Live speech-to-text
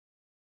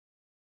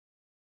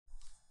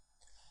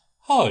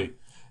Hi.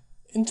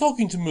 In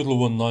talking to Moodle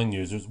 1.9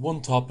 users,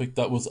 one topic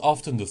that was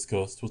often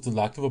discussed was the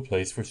lack of a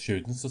place for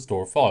students to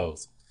store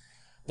files.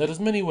 Now, there's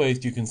many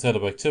ways you can set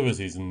up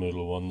activities in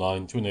Moodle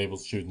 1.9 to enable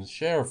students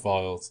share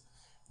files,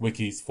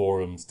 wikis,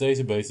 forums,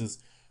 databases,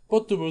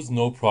 but there was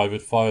no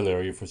private file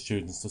area for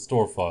students to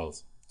store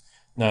files.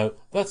 Now,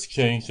 that's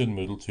changed in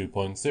Moodle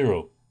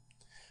 2.0.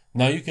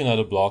 Now you can add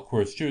a block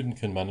where a student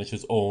can manage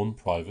his own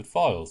private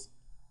files.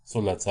 So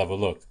let's have a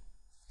look.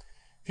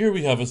 Here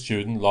we have a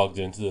student logged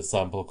into the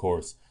sample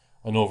course,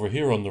 and over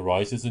here on the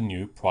right is a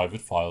new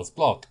private files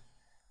block.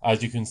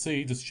 As you can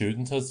see, the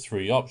student has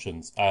three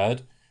options: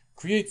 add,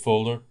 create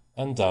folder,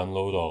 and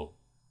download all.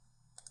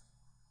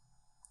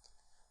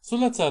 So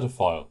let's add a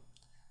file.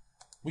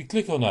 We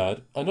click on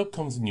add, and up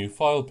comes a new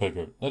file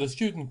picker. Now the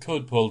student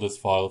could pull this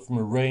file from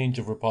a range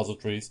of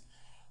repositories,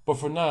 but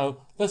for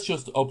now, let's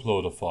just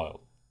upload a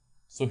file.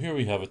 So here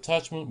we have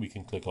attachment, we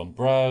can click on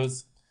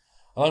browse,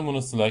 and I'm going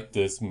to select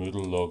this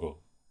Moodle logo.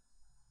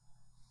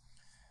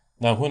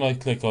 Now when I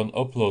click on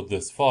upload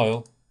this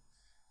file,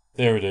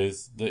 there it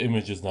is, the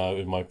image is now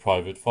in my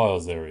private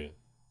files area.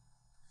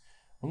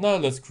 Well, now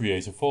let's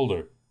create a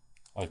folder.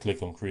 I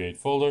click on create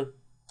folder,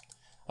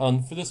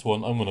 and for this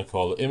one I'm going to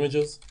call it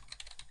images.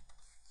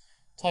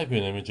 Type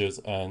in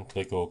images and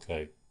click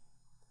OK.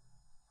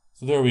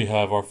 So there we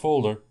have our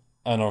folder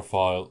and our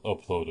file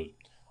uploaded.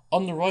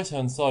 On the right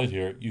hand side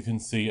here you can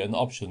see an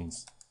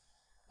options,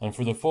 and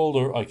for the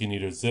folder I can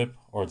either zip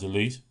or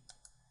delete,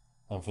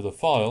 and for the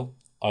file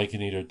I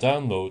can either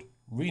download,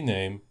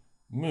 rename,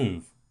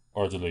 move,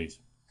 or delete.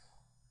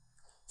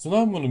 So now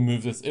I'm going to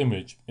move this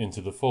image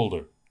into the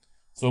folder.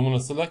 So I'm going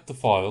to select the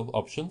file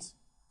options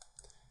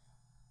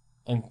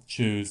and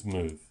choose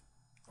move.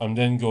 I'm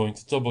then going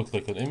to double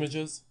click on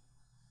images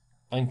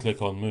and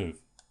click on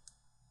move.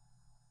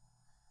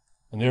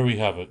 And there we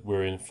have it.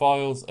 We're in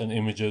files and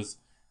images,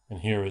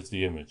 and here is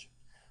the image.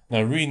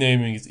 Now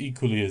renaming is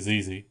equally as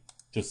easy.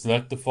 Just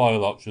select the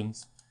file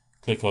options,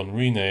 click on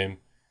rename,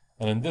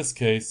 and in this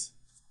case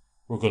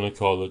we're going to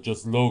call it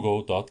just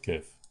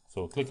logo.gif.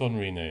 So click on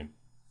rename.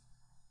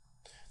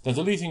 Now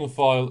deleting a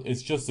file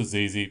is just as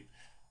easy,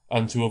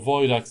 and to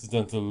avoid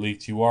accidental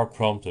delete you are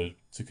prompted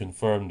to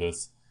confirm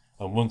this,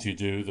 and once you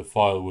do the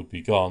file would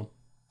be gone.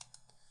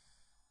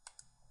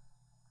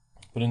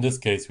 But in this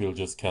case we'll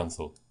just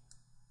cancel.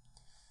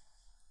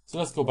 So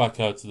let's go back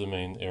out to the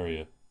main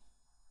area.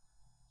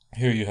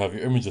 Here you have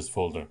your images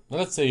folder. Now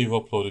let's say you've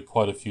uploaded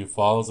quite a few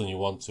files and you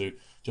want to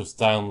just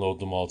download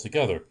them all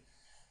together.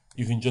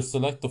 You can just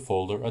select the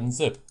folder and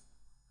zip.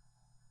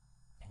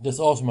 This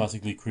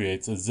automatically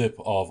creates a zip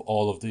of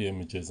all of the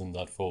images in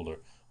that folder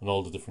and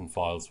all the different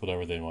files,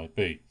 whatever they might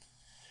be.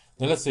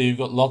 Now let's say you've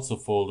got lots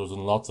of folders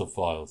and lots of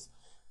files.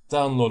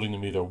 Downloading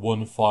them either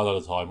one file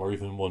at a time or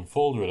even one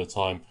folder at a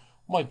time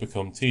might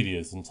become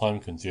tedious and time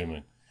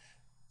consuming.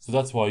 So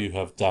that's why you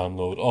have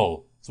download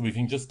all. So we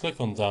can just click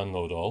on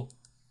download all.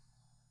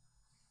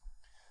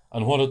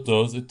 And what it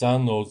does, it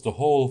downloads the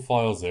whole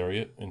files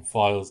area in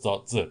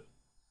files.zip.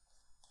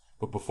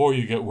 But before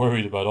you get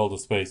worried about all the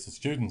space the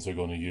students are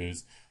going to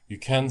use, you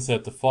can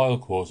set the file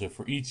quota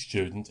for each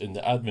student in the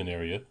admin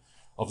area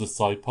of the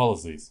site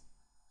policies.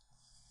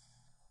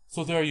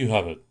 So there you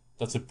have it.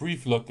 That's a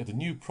brief look at the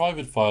new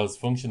private files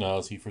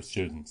functionality for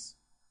students.